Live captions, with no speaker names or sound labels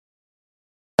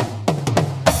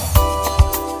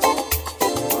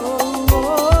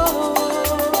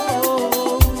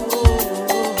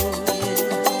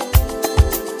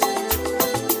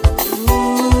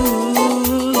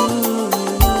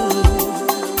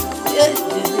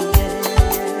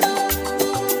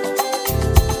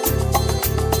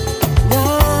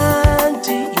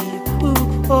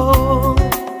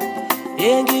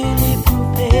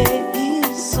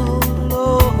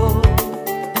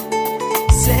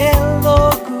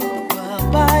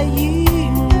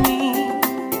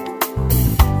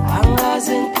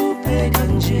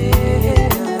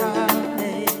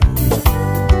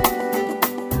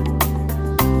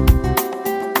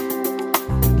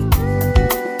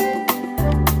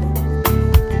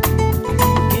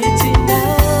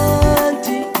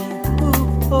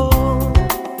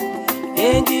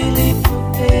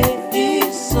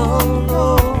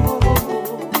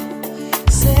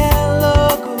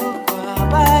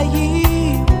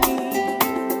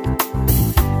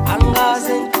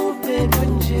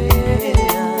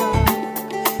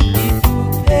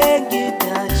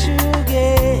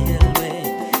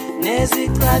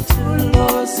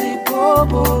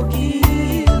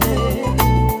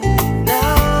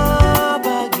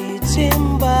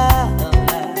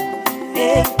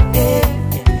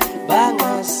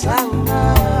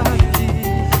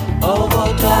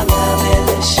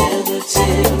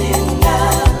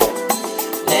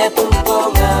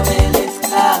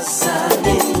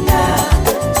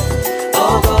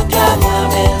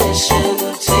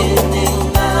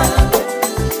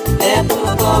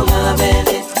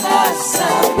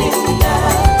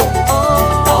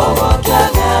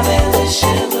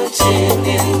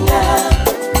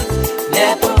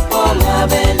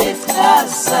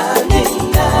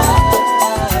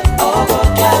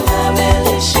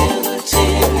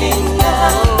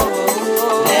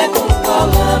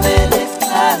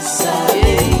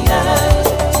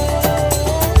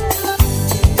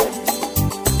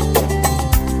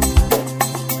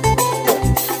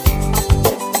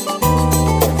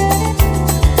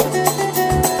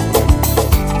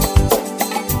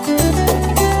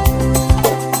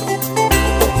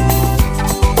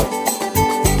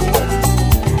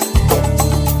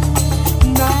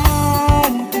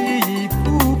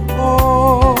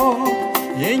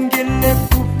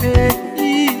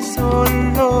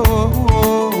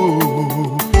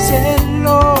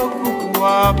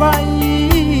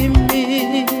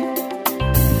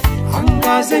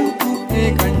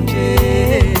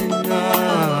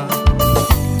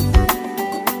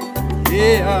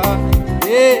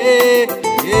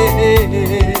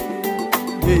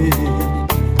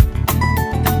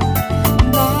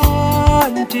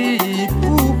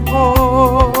Nandiphupho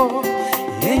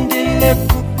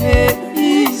engilephuphe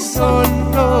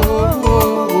isono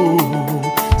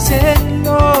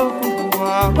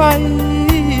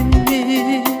selokwabayini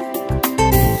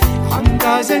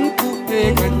angaze ngiphuphe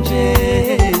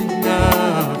kanjena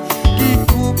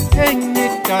ngiphuphe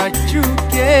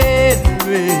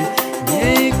ngikajukelwe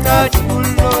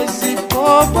ngikajulo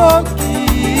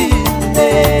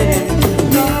ziphobokile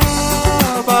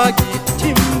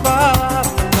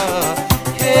nabagithimbana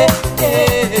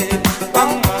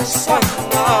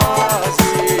bangasangazi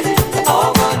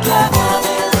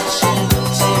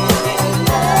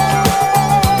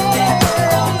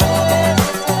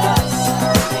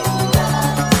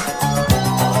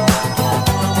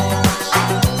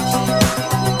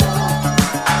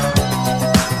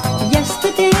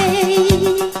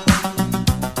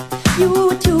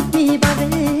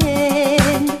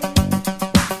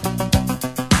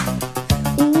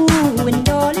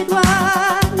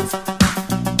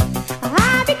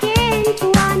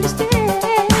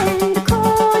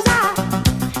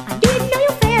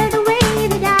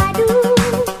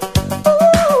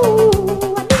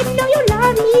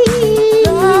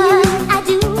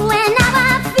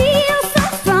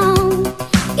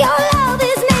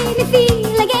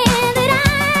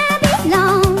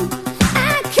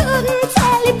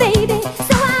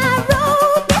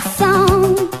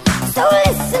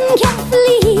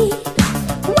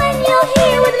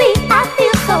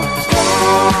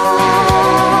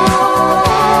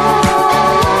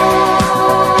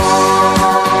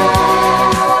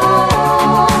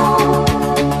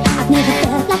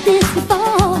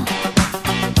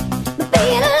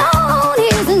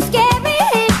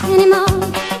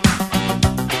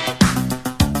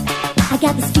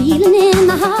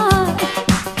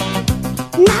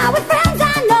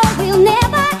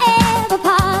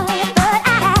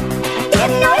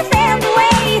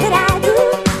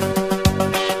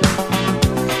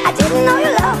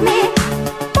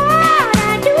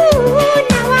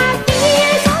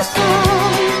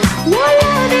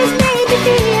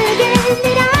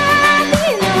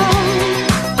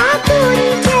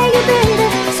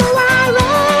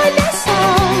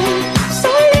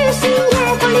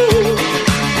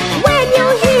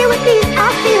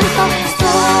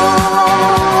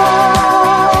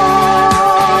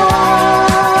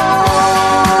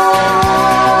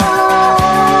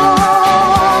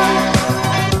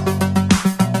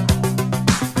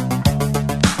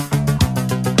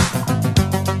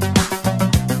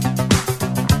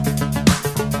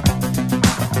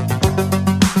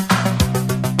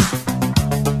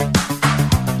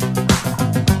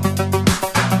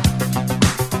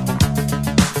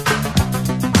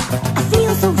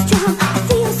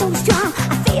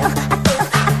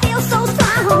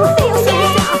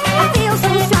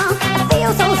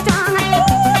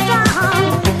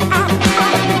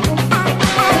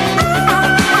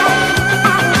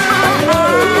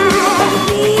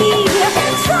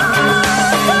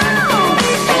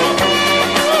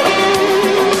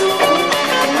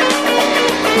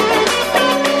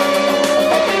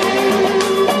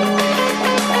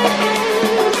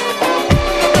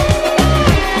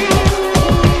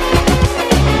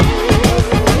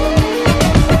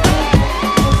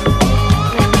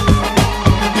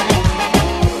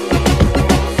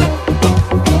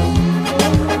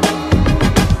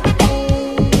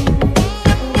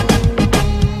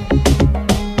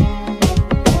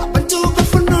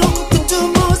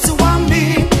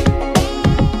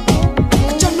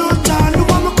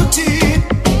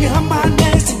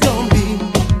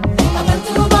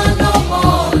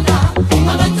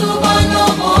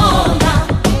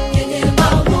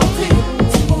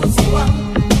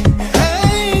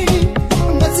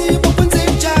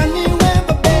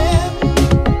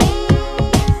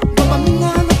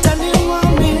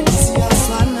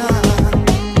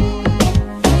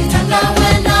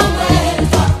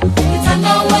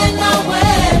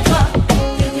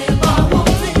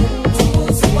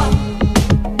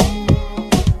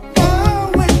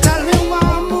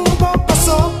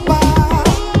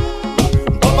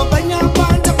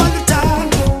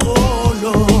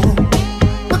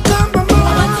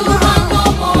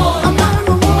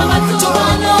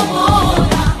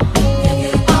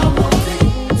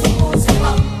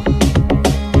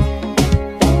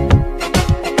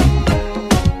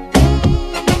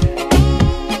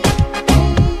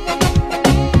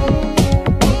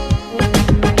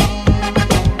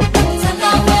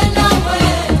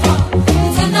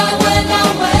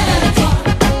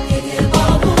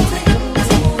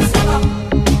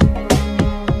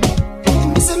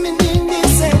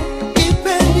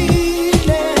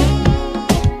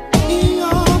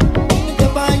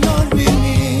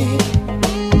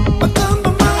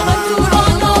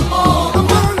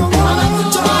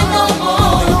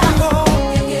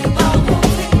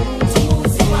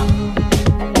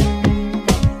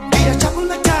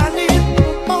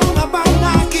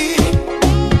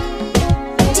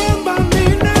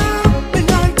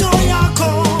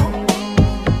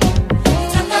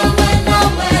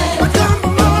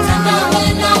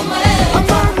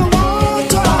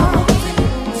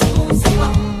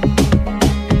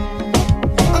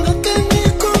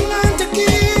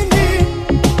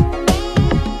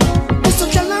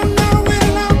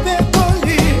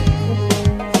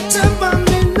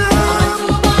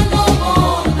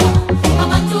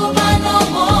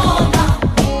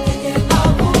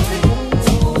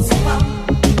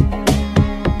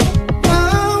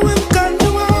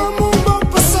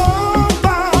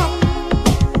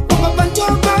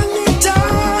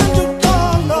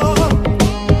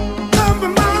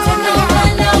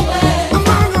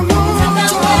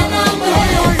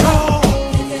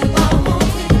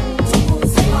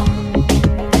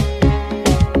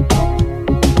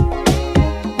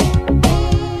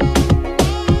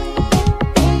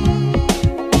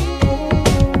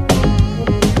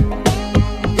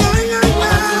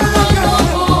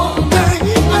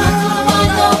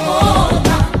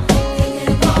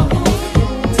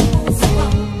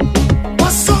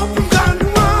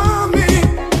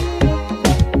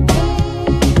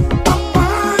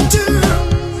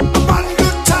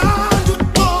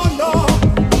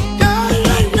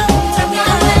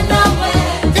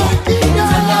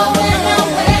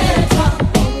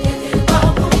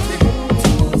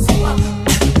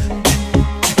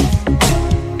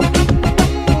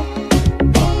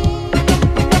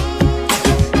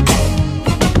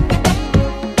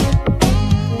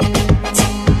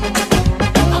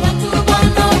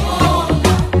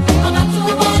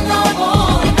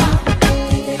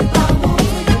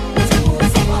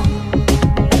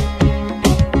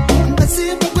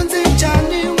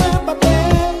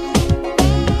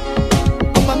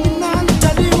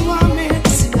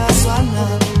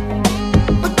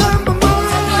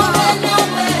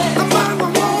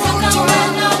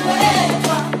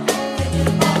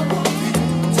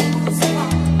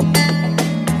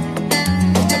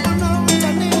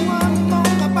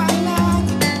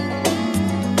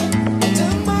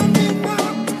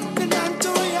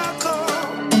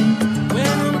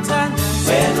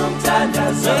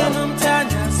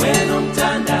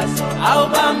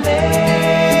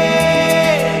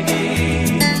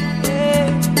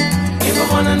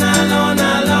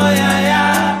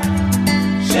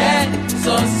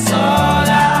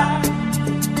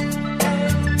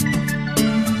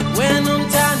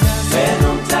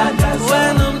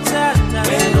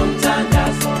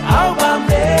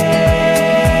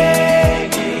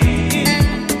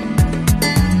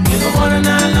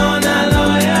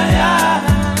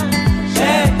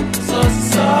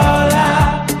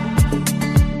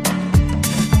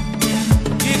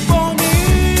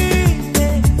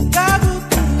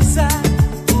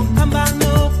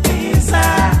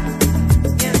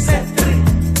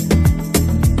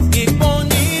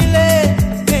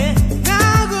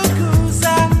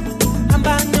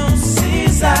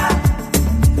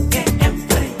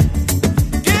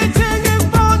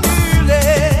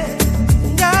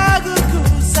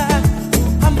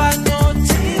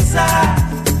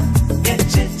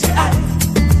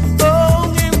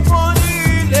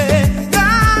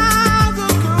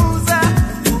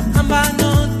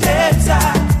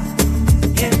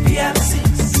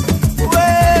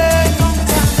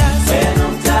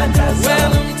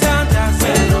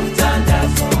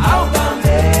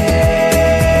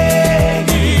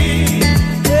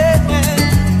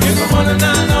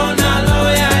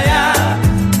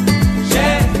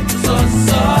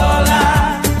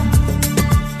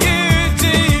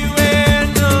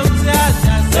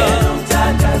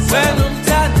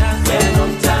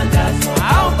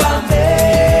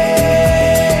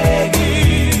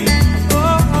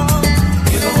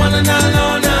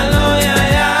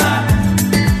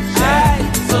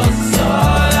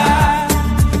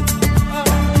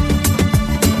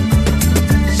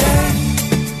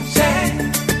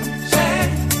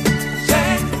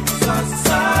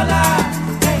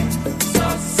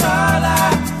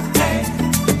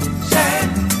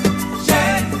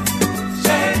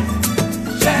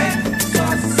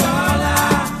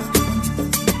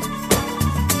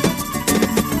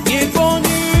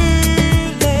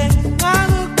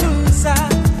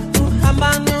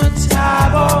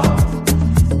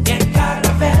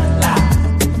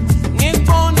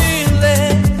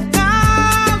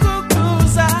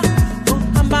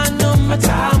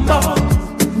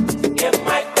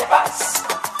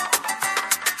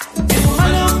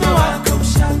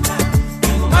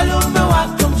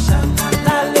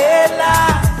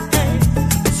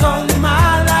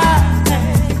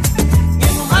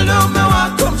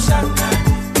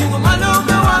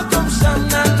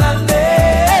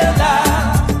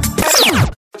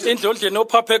indlondle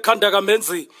nophaphe ekhanda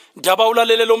kamenzi ndaba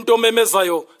ulalele lo muntu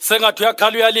omemezayo sengathi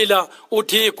uyakhala uyalila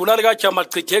uthi igula likaJama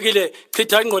lichithekile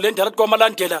chitha ingqondo endala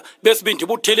kwamalandela besibindi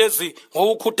buthelezi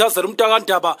ngokukhuthazela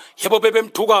umntakandaba yebo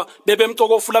bebemthuka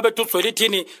bebemcokofula bethu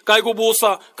uzwelithini kayi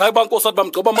kubusa kayi bankosi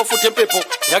bamgcoba amafutha empepho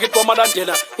yake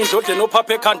kwamalandela indlondle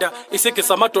nophaphe ekhanda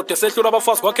isigisa amadoda esehlula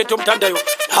abafazi kwakhethe umthandayo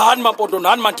hani mampondo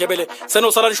nani mandebele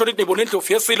senosala nisho lithi nibona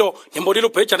indlovu yesilo nimbonile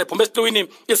ubhejane phuma esihlwini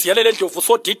isiyalele indlovu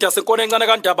sodida senkone encane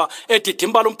kandaba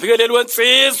edidimbala umphikeleli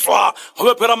wensizwa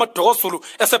ngobe phela amadokosulu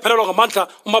esephelelwa ngamandla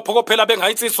umaphokophela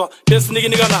bengayinsizwa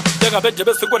besinikinikana bengabede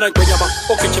besinkona igwenyama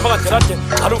ogijima kadelade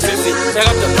xala uvezi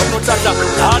ekade nohlahla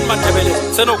hani mandebele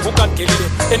senovuka ngelile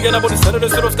engenaboniselelo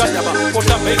lesilo sikandaba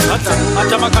ohlambe izandla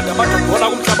athi amakhanda amadodona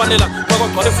kumhlabanela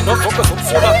kwakogcwala izinto zonke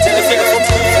zokufuna eseke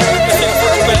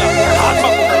somthumela hani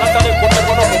makhona lahlale khona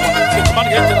gijimani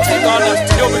ngendlela sekana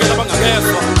yobikela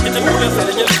bangakezwa ithi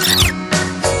kulezelenye.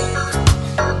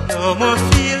 No more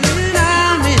feeling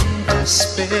I'm in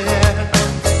despair.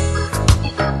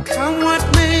 Come what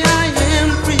may, I am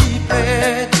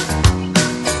prepared.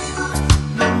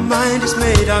 My mind is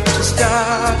made up to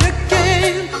start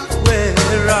again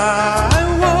where I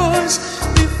was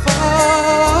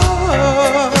before.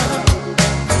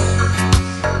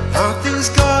 Nothing's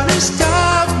gonna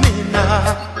stop me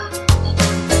now.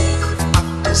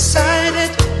 I've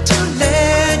decided to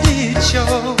let it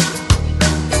show.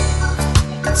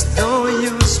 It's no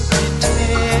use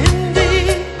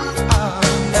pretending I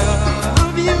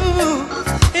love you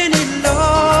any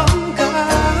longer.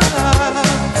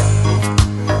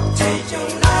 Take your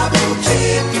love and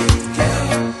keep it, girl.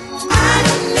 I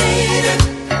don't need it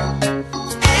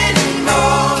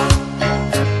anymore.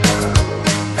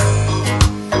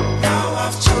 Now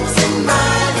I've chosen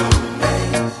my own way,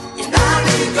 and I'll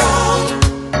be gone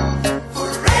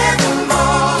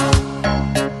forevermore.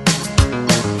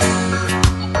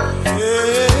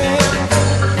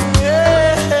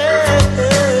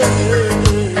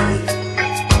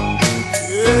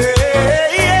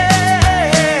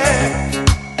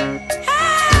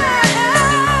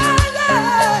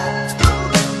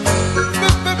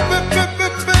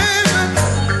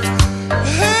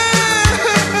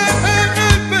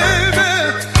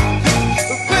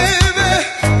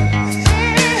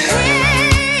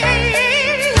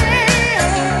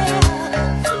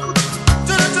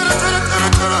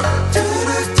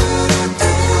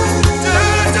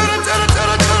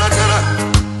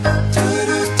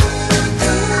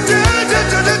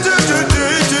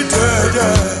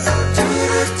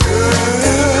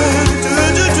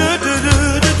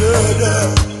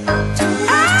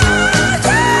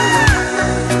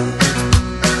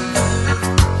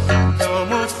 No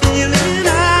more feeling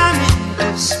I'm in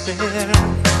despair.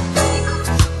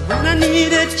 When I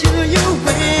needed you, you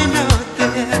were not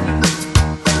there.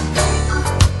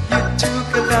 You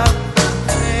took a love for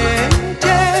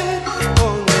granted,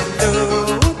 only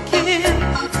looking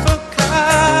for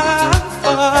comfort.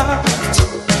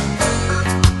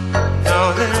 Now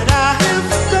that I have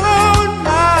gone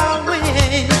my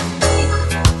way,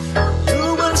 you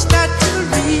will start to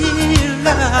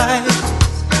realize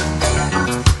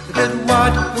that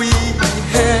what we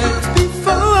had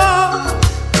before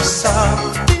was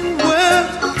something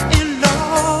worth a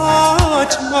long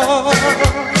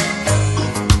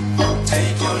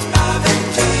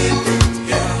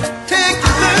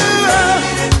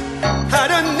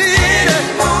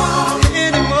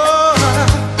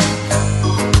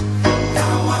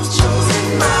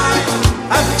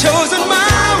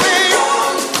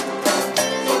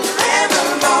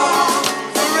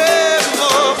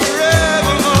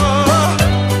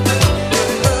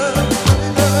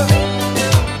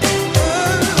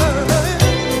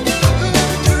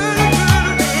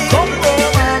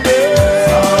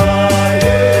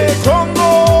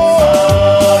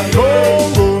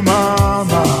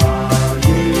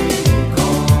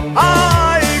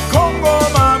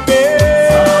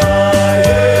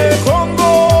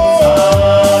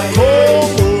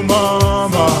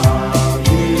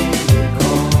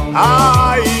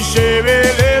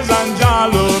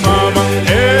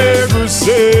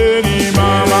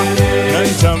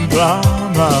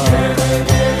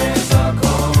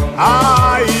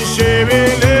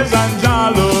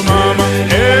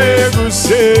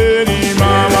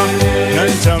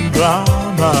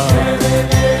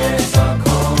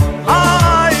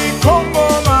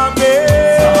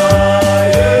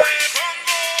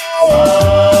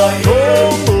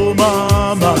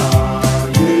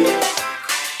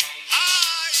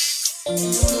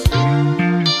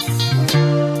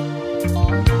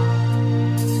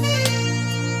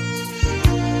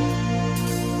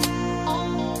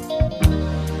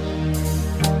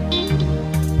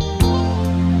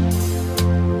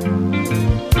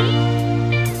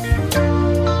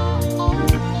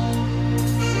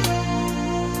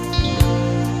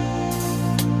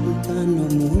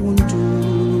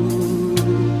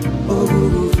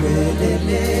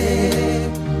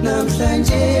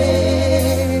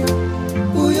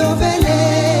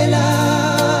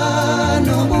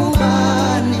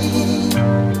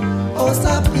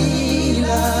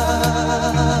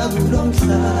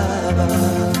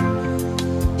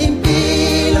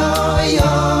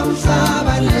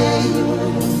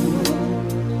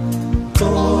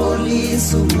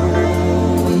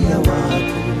umoya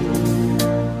wakho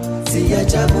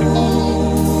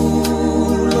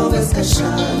siyajabula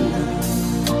wesikhashana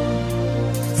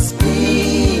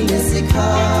siphinde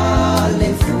sikhale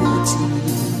futhi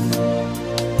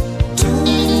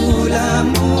thula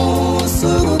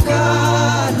musukala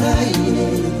ye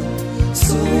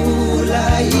sula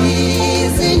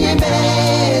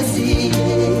izinyembezi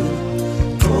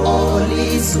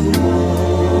polisa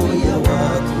umoya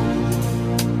wakho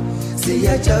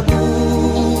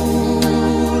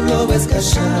siyajabula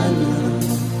wesikhashana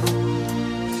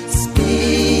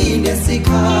siphinde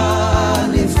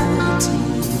sikhale futhi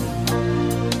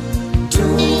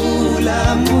thula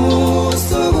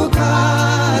musukala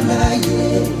ye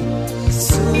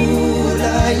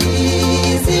sula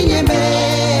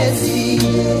izinyembezi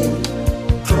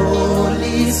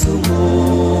polisa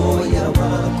umoya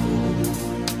wakho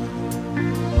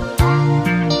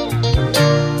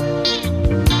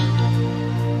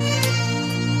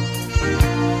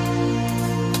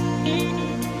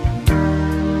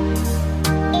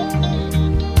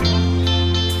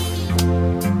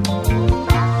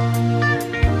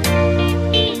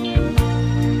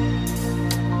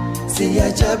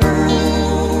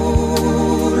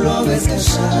siyajabula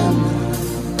wesikhashana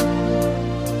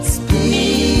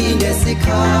siphinde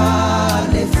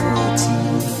sikhale